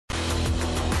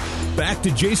Back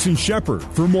to Jason Shepard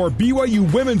for more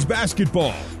BYU women's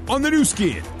basketball on the new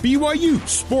skin, BYU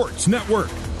Sports Network.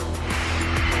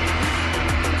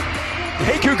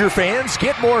 Hey Cougar fans,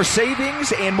 get more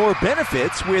savings and more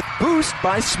benefits with Boost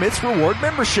by Smith's Reward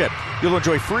membership. You'll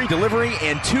enjoy free delivery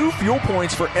and 2 fuel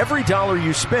points for every dollar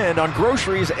you spend on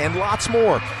groceries and lots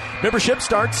more. Membership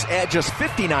starts at just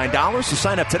 $59, so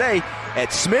sign up today at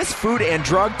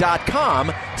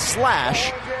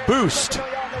smithsfoodanddrug.com/boost.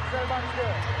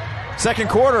 Second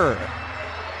quarter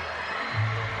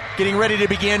getting ready to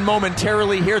begin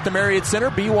momentarily here at the Marriott Center.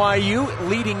 BYU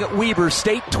leading Weber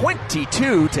State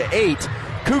 22-8.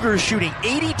 Cougars shooting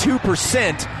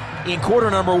 82% in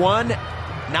quarter number 1,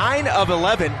 9 of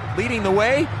 11. Leading the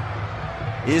way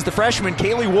is the freshman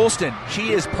Kaylee Woolston.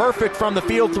 She is perfect from the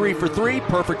field, 3 for 3,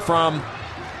 perfect from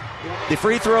the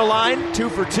free throw line, 2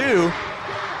 for 2.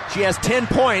 She has 10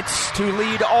 points to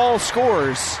lead all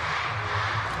scorers.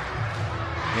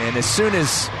 And as soon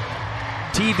as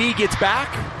TV gets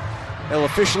back, they'll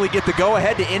officially get the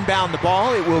go-ahead to inbound the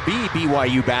ball. It will be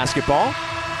BYU basketball.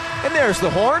 And there's the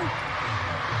horn.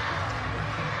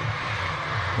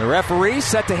 The referee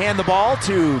set to hand the ball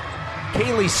to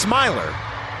Kaylee Smiler,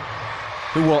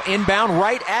 who will inbound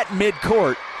right at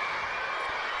midcourt.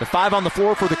 The 5 on the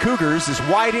floor for the Cougars is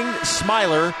Whiting,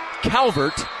 Smiler,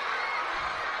 Calvert,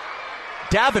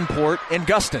 Davenport, and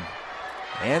Gustin.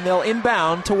 And they'll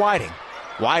inbound to Whiting.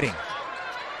 Whiting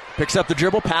picks up the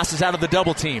dribble, passes out of the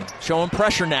double team. Showing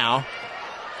pressure now.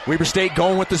 Weber State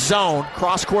going with the zone.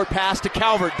 Cross-court pass to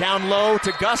Calvert. Down low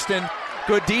to Gustin.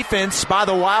 Good defense by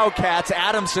the Wildcats.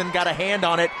 Adamson got a hand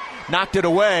on it. Knocked it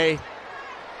away.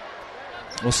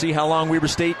 We'll see how long Weber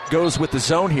State goes with the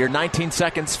zone here. 19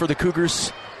 seconds for the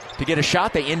Cougars to get a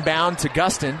shot. They inbound to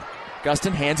Gustin.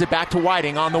 Gustin hands it back to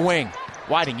Whiting on the wing.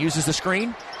 Whiting uses the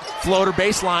screen. Floater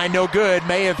baseline, no good.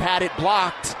 May have had it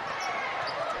blocked.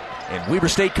 And Weber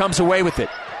State comes away with it.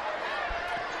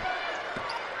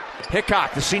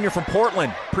 Hickok, the senior from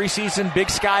Portland, preseason Big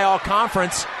Sky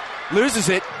All-Conference, loses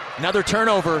it. Another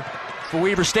turnover for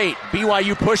Weber State.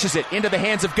 BYU pushes it into the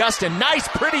hands of Gustin. Nice,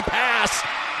 pretty pass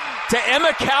to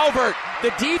Emma Calvert.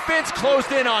 The defense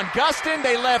closed in on Gustin.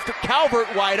 They left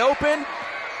Calvert wide open.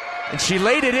 And she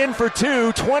laid it in for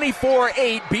 2,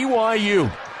 24-8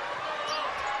 BYU.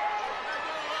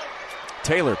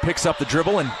 Taylor picks up the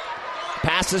dribble and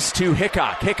passes to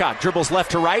Hickok. Hickok dribbles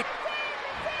left to right.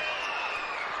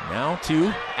 Now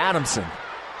to Adamson.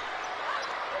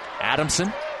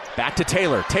 Adamson back to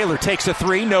Taylor. Taylor takes a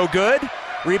 3, no good.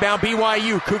 Rebound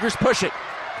BYU. Cougars push it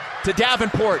to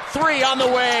Davenport. 3 on the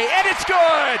way, and it's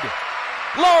good!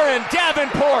 Lauren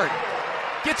Davenport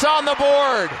gets on the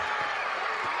board.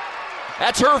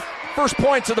 That's her first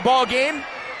points of the ball game.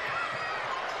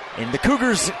 And the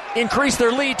Cougars increase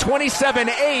their lead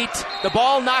 27-8. The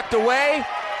ball knocked away.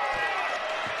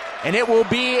 And it will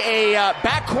be a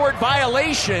backcourt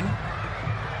violation.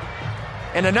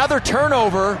 And another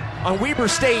turnover on Weber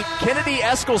State. Kennedy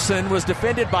Eskelson was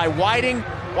defended by Whiting.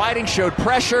 Whiting showed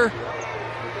pressure.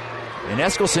 And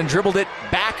Eskelson dribbled it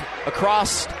back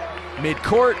across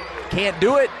midcourt. Can't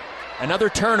do it. Another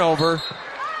turnover.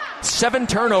 7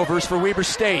 turnovers for Weber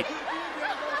State.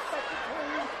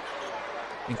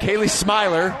 And Kaylee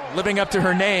Smiler, living up to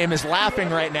her name, is laughing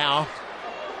right now.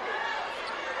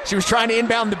 She was trying to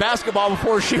inbound the basketball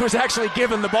before she was actually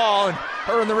given the ball, and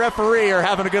her and the referee are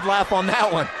having a good laugh on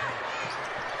that one.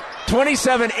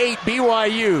 27-8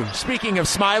 BYU. Speaking of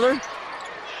Smiler,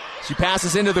 she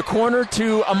passes into the corner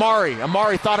to Amari.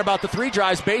 Amari thought about the 3,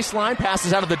 drives baseline,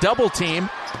 passes out of the double team.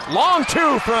 Long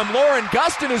 2 from Lauren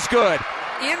Gustin is good.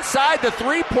 Inside the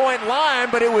 3-point line,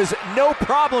 but it was no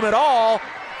problem at all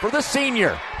for the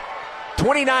senior.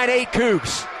 29-8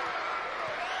 Cougs.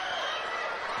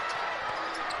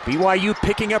 BYU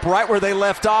picking up right where they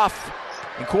left off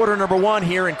in quarter number 1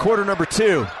 here in quarter number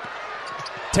 2.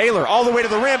 Taylor all the way to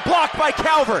the rim, blocked by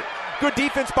Calvert. Good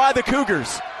defense by the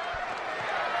Cougars.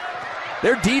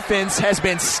 Their defense has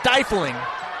been stifling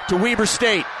to Weber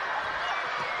State.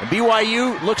 And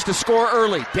BYU looks to score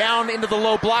early. Down into the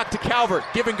low block to Calvert.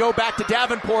 Give and go back to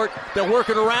Davenport. They'll work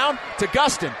it around to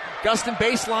Gustin. Gustin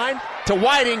baseline to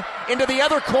Whiting into the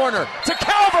other corner to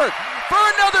Calvert for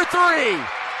another 3.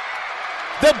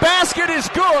 The basket is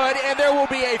good, and there will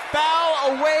be a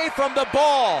foul away from the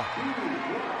ball.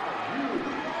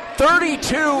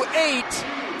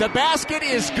 32-8. The basket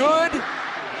is good,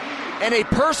 and a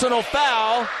personal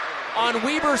foul on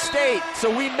Weber State. So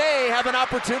we may have an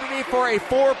opportunity for a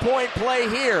 4-point play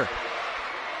here.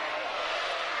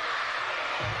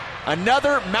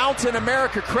 Another Mountain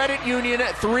America Credit Union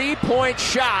 3-point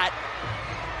shot.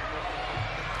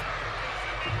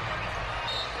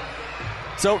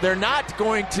 So they're not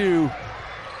going to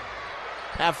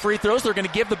have free throws. They're going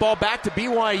to give the ball back to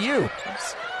BYU.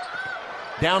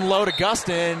 Down low to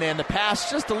Gustin, and the pass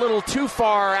just a little too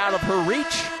far out of her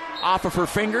reach, off of her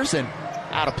fingers and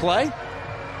out of play.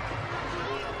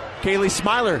 Kaylee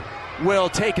Smiler will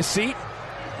take a seat,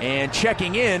 and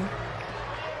checking in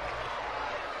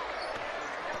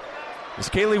is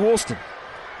Kaylee Woolston.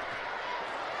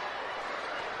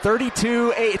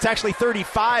 32-8. It's actually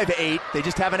 35-8. They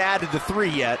just haven't added the 3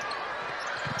 yet.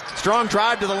 Strong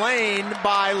drive to the lane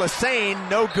by Lassane.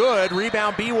 No good.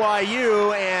 Rebound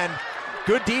BYU, and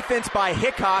good defense by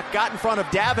Hickok. Got in front of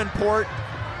Davenport.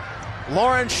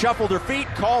 Lauren shuffled her feet,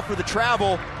 called for the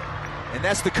travel, and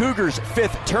that's the Cougars'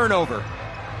 5th turnover.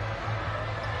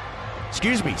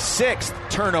 6th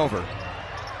turnover.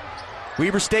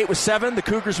 Weber State was 7, the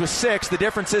Cougars was 6. The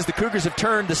difference is the Cougars have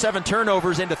turned the 7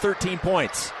 turnovers into 13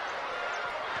 points.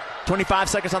 25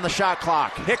 seconds on the shot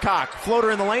clock. Hickok,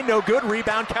 floater in the lane, no good.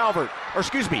 Rebound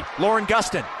Lauren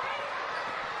Gustin.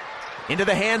 Into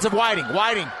the hands of Whiting.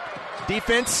 Whiting,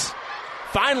 defense,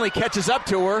 finally catches up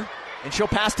to her, and she'll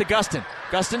pass to Gustin.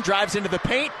 Gustin drives into the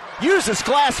paint, uses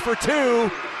glass for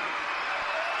 2.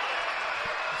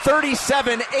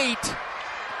 37-8,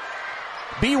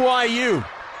 BYU.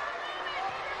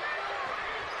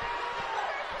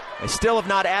 They still have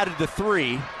not added the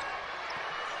 3.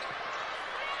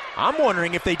 I'm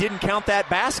wondering if they didn't count that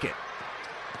basket,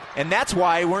 and that's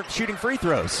why they weren't shooting free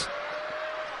throws.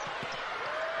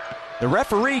 The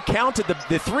referee counted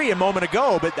the 3 a moment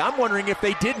ago, but I'm wondering if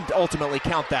they didn't ultimately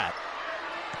count that.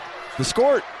 The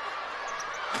score.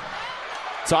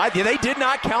 So they did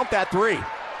not count that 3.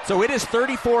 So it is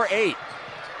 34-8.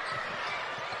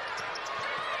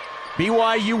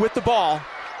 BYU with the ball,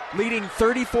 leading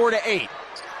 34-8.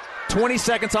 20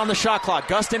 seconds on the shot clock.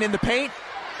 Gustin in the paint.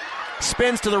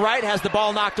 Spins to the right, has the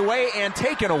ball knocked away and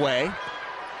taken away.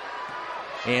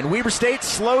 And Weber State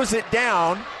slows it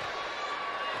down.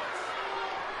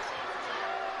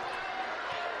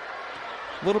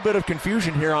 A little bit of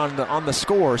confusion here on the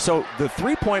score. So the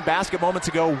 3-point basket moments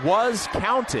ago was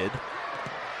counted,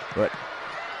 but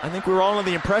I think we were all under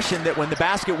the impression that when the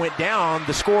basket went down,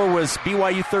 the score was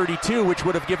BYU 32, which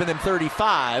would have given them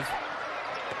 35.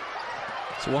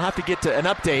 So we'll have to get to an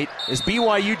update as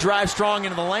BYU drives strong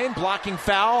into the lane, blocking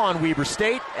foul on Weber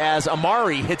State as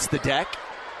Amari hits the deck.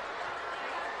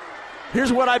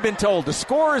 Here's what I've been told. The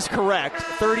score is correct,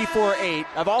 34-8.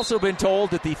 I've also been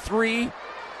told that the 3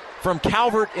 from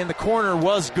Calvert in the corner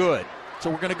was good. So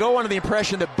we're going to go under the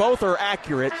impression that both are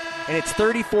accurate, and it's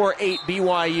 34-8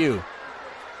 BYU.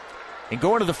 And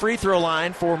going to the free throw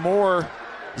line for more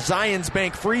Zions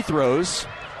Bank free throws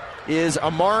is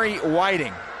Amari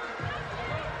Whiting.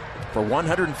 For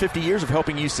 150 years of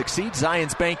helping you succeed,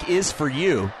 Zions Bank is for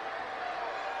you.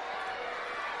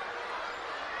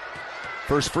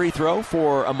 First free throw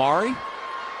for Amari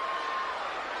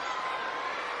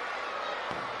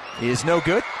is no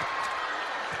good.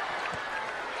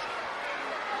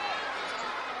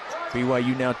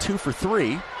 BYU now 2 for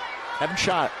 3. Haven't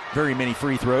shot very many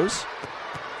free throws.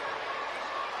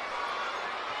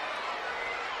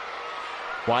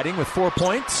 Whiting with 4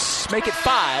 points. Make it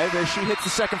 5 as she hits the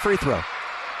second free throw.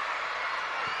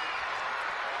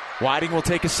 Whiting will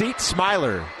take a seat.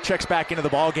 Smiler checks back into the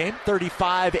ball game.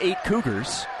 35-8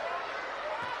 Cougars.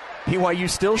 BYU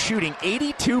still shooting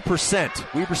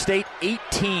 82%. Weber State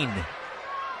 18.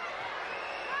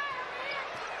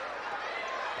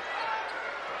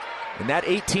 And that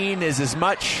 18 is as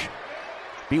much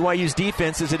BYU's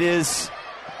defense as it is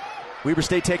Weber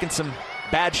State taking some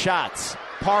bad shots.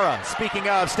 Para, speaking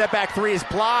of, step back 3 is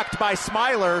blocked by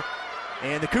Smiler,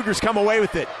 and the Cougars come away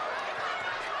with it.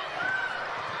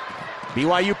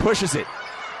 BYU pushes it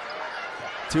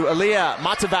to Aaliyah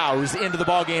Matavau, who's into the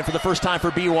ball game for the first time for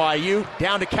BYU.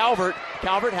 Down to Calvert.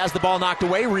 Calvert has the ball knocked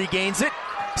away, regains it.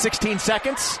 16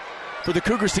 seconds for the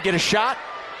Cougars to get a shot.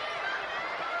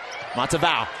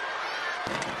 Matavau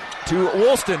to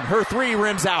Woolston. Her 3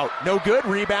 rims out. No good.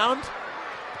 Rebound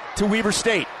to Weber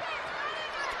State.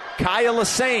 Kaya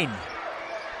Lassane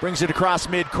brings it across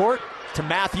midcourt to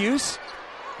Matthews.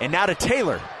 And now to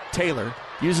Taylor. Taylor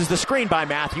uses the screen by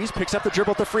Matthews. Picks up the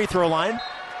dribble at the free throw line.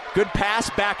 Good pass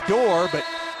back door, but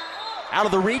out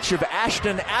of the reach of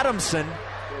Ashton Adamson.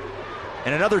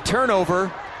 And another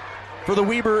turnover for the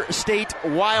Weber State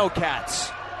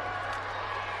Wildcats.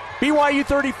 BYU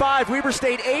 35, Weber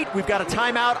State 8. We've got a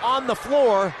timeout on the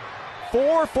floor.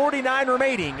 4:49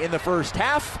 remaining in the first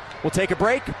half. We'll take a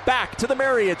break. Back to the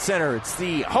Marriott Center. It's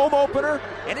the home opener,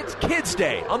 and it's Kids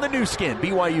Day on the new skin,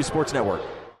 BYU Sports Network.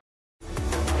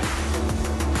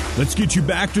 Let's get you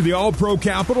back to the All-Pro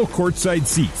Capital courtside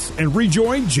seats and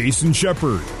rejoin Jason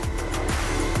Shepard.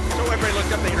 So everybody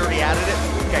looked up, they had already added it?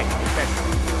 Okay.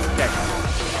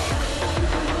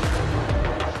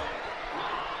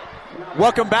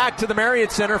 Welcome back to the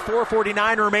Marriott Center.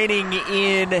 4:49 remaining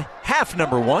in half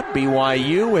number one.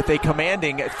 BYU with a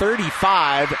commanding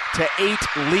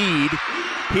 35-8 lead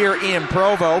here in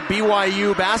Provo.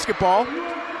 BYU basketball.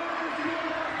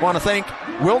 Want to thank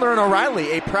Wilner and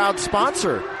O'Reilly, a proud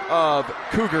sponsor of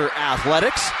Cougar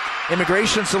Athletics.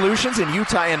 Immigration solutions in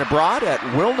Utah and abroad at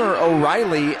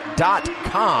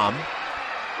WilnerO'Reilly.com.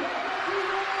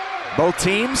 Both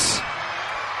teams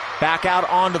back out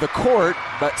onto the court,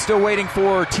 but still waiting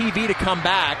for TV to come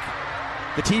back.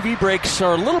 The TV breaks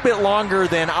are a little bit longer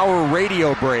than our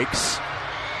radio breaks.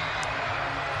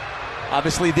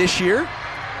 Obviously this year,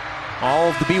 all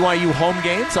of the BYU home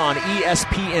games on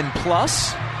ESPN+.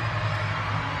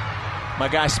 My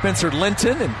guy Spencer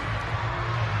Linton and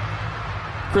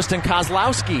Kristen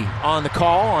Kozlowski on the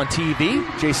call on TV.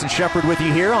 Jason Shepard with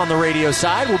you here on the radio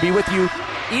side. We'll be with you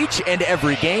each and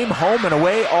every game, home and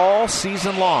away, all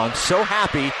season long. So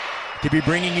happy to be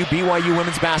bringing you BYU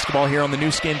women's basketball here on the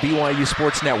new skin BYU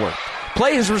Sports Network.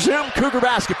 Play has resumed. Cougar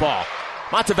basketball.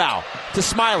 Matavao to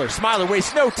Smiler. Smiler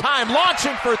wastes no time,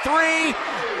 launching for three,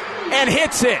 and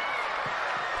hits it.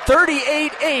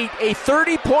 38-8, a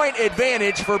 30-point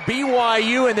advantage for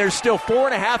BYU, and there's still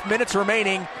 4.5 minutes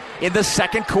remaining in the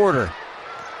second quarter.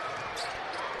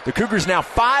 The Cougars now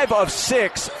 5 of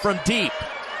 6 from deep.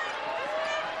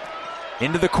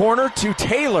 Into the corner to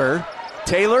Taylor.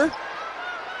 Taylor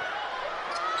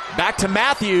back to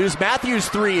Matthews. Matthews'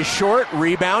 three is short.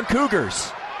 Rebound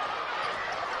Cougars.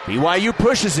 BYU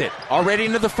pushes it. Already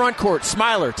into the front court.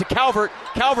 Smiler to Calvert.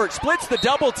 Calvert splits the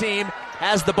double team.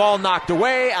 Has the ball knocked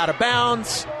away, out of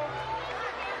bounds.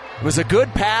 It was a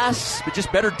good pass, but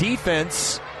just better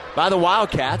defense by the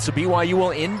Wildcats. So BYU will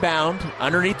inbound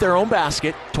underneath their own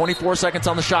basket. 24 seconds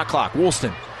on the shot clock.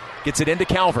 Woolston gets it into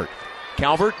Calvert.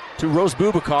 Calvert to Rose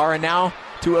Bubakar, and now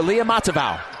to Aaliyah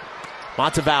Matavao.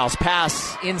 Matavao's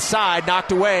pass inside,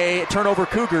 knocked away. Turnover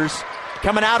Cougars.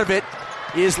 Coming out of it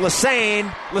is Lassane.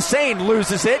 Lassane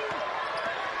loses it,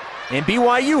 and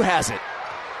BYU has it.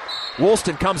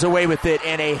 Woolston comes away with it,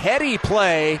 and a heady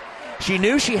play. She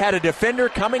knew she had a defender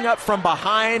coming up from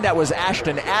behind. That was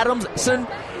Ashton Adamson.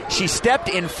 She stepped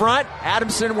in front.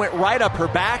 Adamson went right up her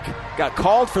back, got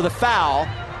called for the foul.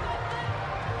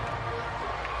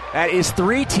 That is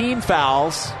 3 team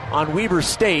fouls on Weber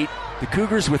State. The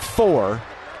Cougars with 4.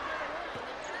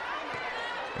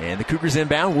 And the Cougars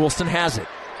inbound. Woolston has it.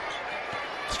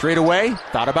 Straight away,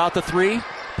 thought about the 3,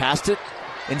 passed it.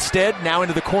 Instead, now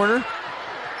into the corner.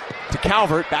 To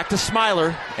Calvert, back to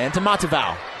Smiler, and to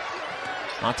Matavao.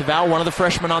 Matavao, one of the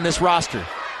freshmen on this roster.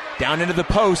 Down into the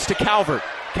post to Calvert.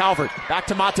 Calvert, back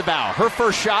to Matavao. Her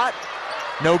first shot,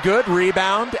 no good.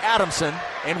 Rebound, Adamson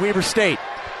and Weber State.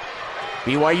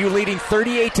 BYU leading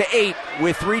 38-8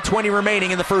 with 3:20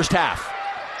 remaining in the first half.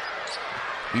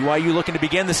 BYU looking to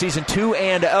begin the season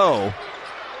 2-0.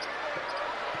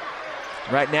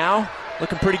 Right now,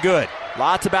 looking pretty good.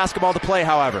 Lots of basketball to play,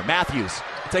 however. Matthews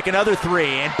take another 3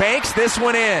 and banks this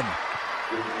one in.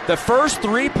 The first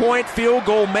 3-point field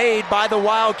goal made by the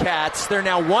Wildcats. They're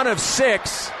now 1 of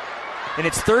 6, and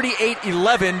it's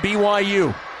 38-11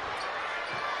 BYU.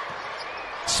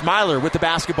 Smiler with the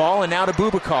basketball, and now to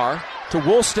Bubakar, to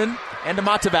Woolston, and to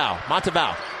Matavao.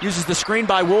 Matavao uses the screen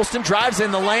by Woolston, drives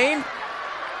in the lane.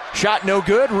 Shot no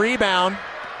good. Rebound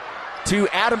to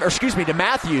to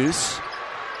Matthews.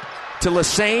 To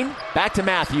Lassane, back to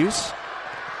Matthews.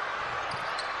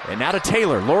 And now to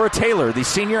Taylor, Laura Taylor, the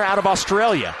senior out of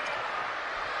Australia.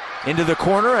 Into the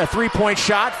corner, a 3-point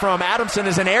shot from Adamson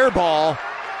is an air ball.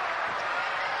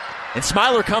 And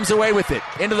Smiler comes away with it.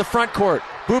 Into the front court,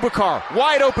 Bubakar,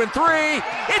 wide open 3,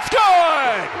 it's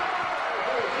good!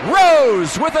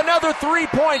 Rose with another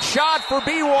 3-point shot for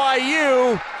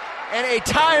BYU. And a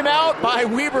timeout by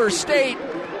Weber State.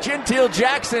 Gentile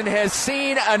Jackson has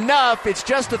seen enough. It's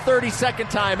just a 30-second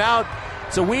timeout.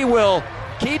 So we will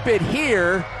keep it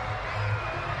here.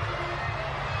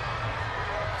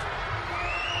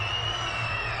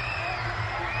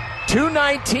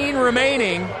 .219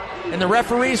 remaining. And the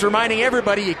referee's reminding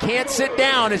everybody you can't sit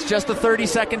down. It's just a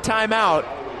 30-second timeout.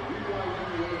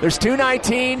 There's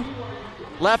 .219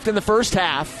 left in the first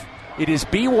half. It is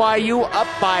BYU up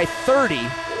by 30.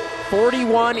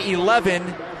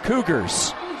 41-11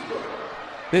 Cougars.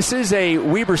 This is a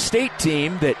Weber State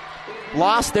team that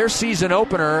lost their season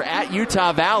opener at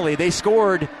Utah Valley. They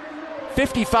scored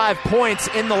 55 points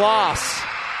in the loss.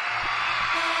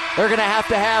 They're going to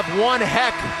have one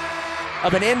heck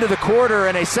of an end of the quarter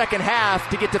and a second half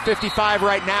to get to 55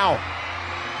 right now.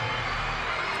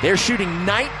 They're shooting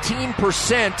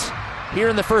 19% here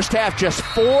in the first half, just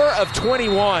 4 of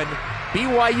 21.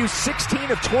 BYU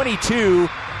 16 of 22,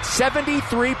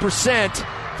 73%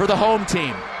 for the home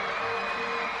team.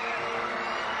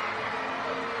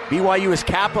 BYU has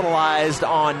capitalized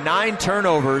on 9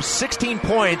 turnovers, 16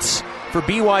 points for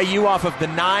BYU off of the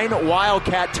 9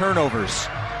 Wildcat turnovers.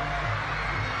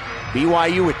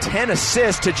 BYU with 10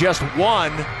 assists to just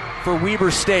 1 for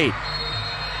Weber State.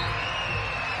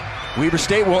 Weber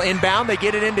State will inbound. They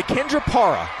get it into Kendra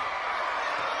Parra,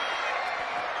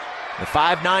 the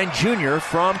 5'9 junior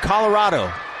from Colorado.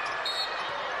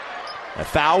 A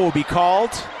foul will be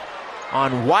called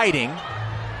on Whiting.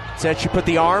 Said she put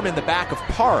the arm in the back of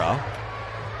Parra.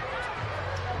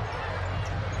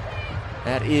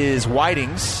 That is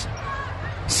Whiting's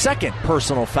second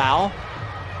personal foul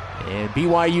and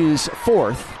BYU's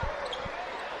 4th.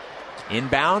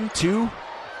 Inbound to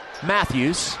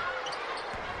Matthews.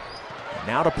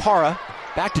 Now to Parra.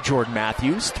 Back to Jordan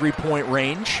Matthews. 3-point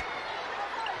range.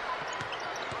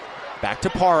 Back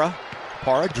to Parra.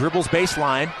 Parra dribbles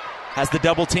baseline. Has the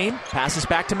double team. Passes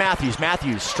back to Matthews.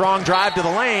 Matthews, strong drive to the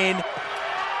lane.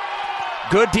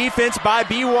 Good defense by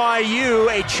BYU.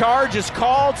 A charge is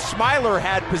called. Smiler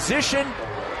had position.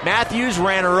 Matthews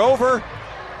ran her over.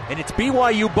 And it's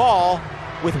BYU ball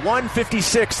with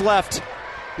 1:56 left,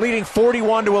 leading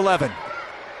 41-11.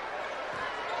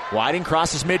 Whiting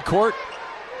crosses midcourt.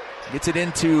 Gets it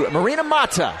into Marina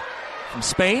Mata from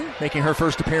Spain, making her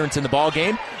first appearance in the ball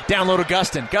game. Down low to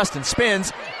Gustin. Gustin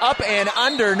spins up and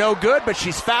under, no good, but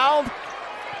she's fouled.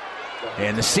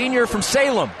 And the senior from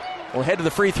Salem will head to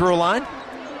the free throw line.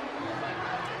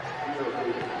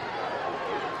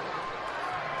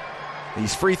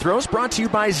 These free throws brought to you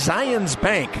by Zions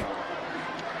Bank.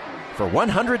 For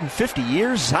 150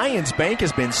 years, Zions Bank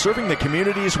has been serving the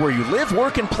communities where you live,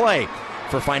 work, and play.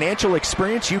 For financial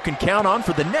experience you can count on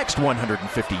for the next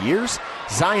 150 years,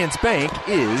 Zions Bank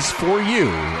is for you.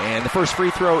 And the first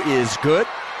free throw is good.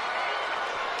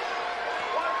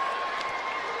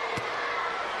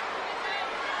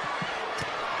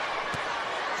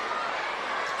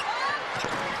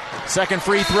 Second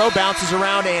free throw bounces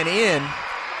around and in.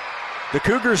 The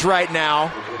Cougars right now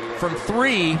from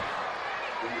 3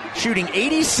 shooting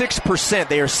 86%.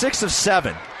 They are 6 of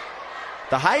 7.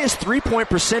 The highest 3-point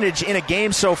percentage in a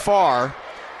game so far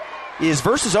is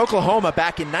versus Oklahoma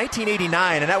back in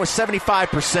 1989, and that was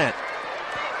 75%.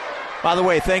 By the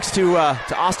way, thanks to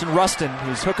Austin Rustin,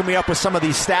 who's hooking me up with some of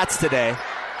these stats today.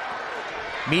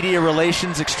 Media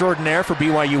relations extraordinaire for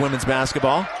BYU women's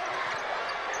basketball.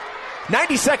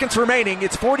 90 seconds remaining.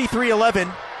 It's 43-11.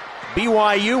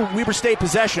 BYU, Weber State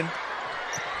possession.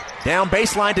 Down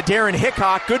baseline to Darren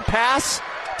Hickok. Good pass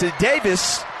to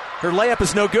Davis. Her layup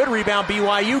is no good. Rebound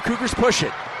BYU. Cougars push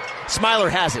it. Smiler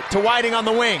has it to Whiting on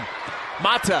the wing.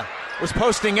 Mata was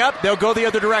posting up. They'll go the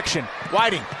other direction.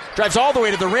 Whiting drives all the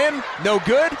way to the rim. No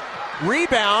good.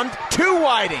 Rebound to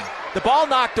Whiting. The ball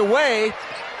knocked away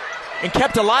and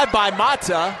kept alive by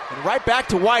Mata. And right back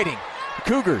to Whiting. The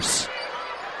Cougars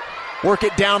work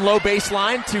it down low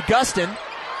baseline to Gustin.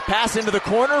 Pass into the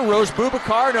corner. Rose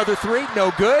Bubakar, another 3,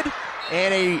 no good.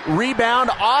 And a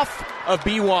rebound off of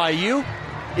BYU.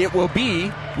 It will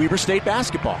be Weber State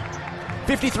basketball.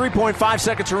 53.5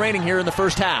 seconds remaining here in the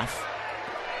first half.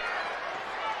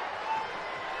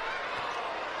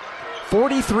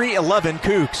 43-11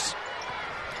 Cougs.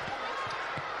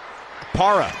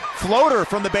 Parra, floater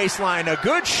from the baseline. A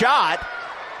good shot.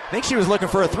 I think she was looking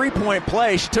for a 3-point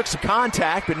play. She took some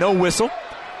contact, but no whistle.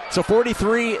 So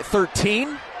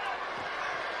 43-13.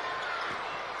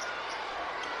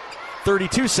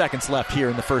 32 seconds left here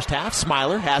in the first half.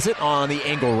 Smiler has it on the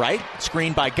angle right.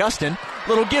 Screened by Gustin.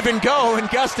 Little give and go, and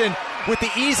Gustin with the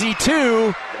easy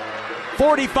 2.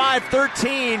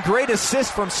 45-13. Great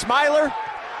assist from Smiler.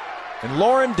 And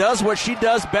Lauren does what she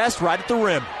does best, right at the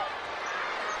rim.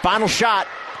 Final shot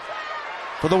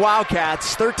for the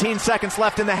Wildcats. 13 seconds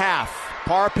left in the half.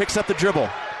 Parra picks up the dribble.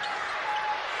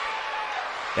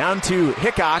 Down to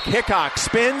Hickok. Hickok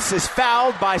spins, is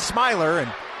fouled by Smiler,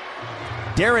 and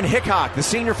Darren Hickok, the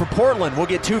senior from Portland, will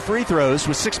get 2 free throws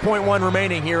with 6.1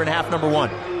 remaining here in half number 1.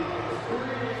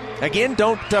 Again,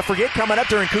 don't forget, coming up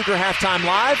during Cougar Halftime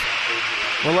Live,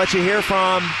 we'll let you hear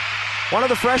from one of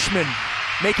the freshmen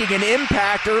making an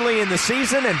impact early in the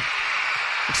season and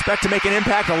expect to make an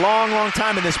impact a long, long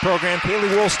time in this program,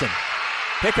 Kaylee Woolston.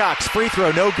 Hickok's free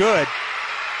throw, no good.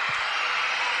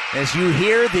 As you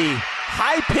hear the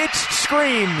high-pitched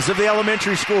screams of the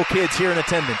elementary school kids here in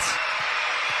attendance.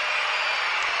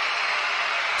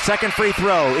 Second free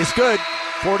throw is good.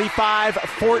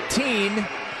 45-14.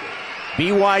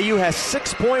 BYU has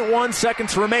 6.1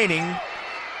 seconds remaining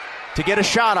to get a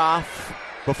shot off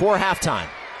before halftime.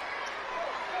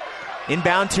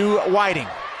 Inbound to Whiting.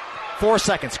 4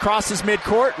 seconds. Crosses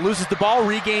midcourt. Loses the ball.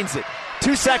 Regains it.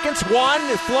 2 seconds. One.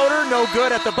 Floater. No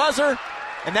good at the buzzer.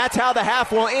 And that's how the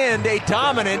half will end. A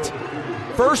dominant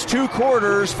first 2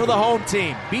 quarters for the home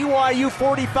team. BYU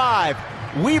 45.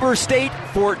 Weber State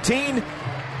 14.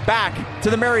 Back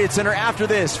to the Marriott Center after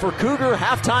this for Cougar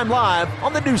Halftime Live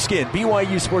on the new skin,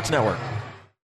 BYU Sports Network.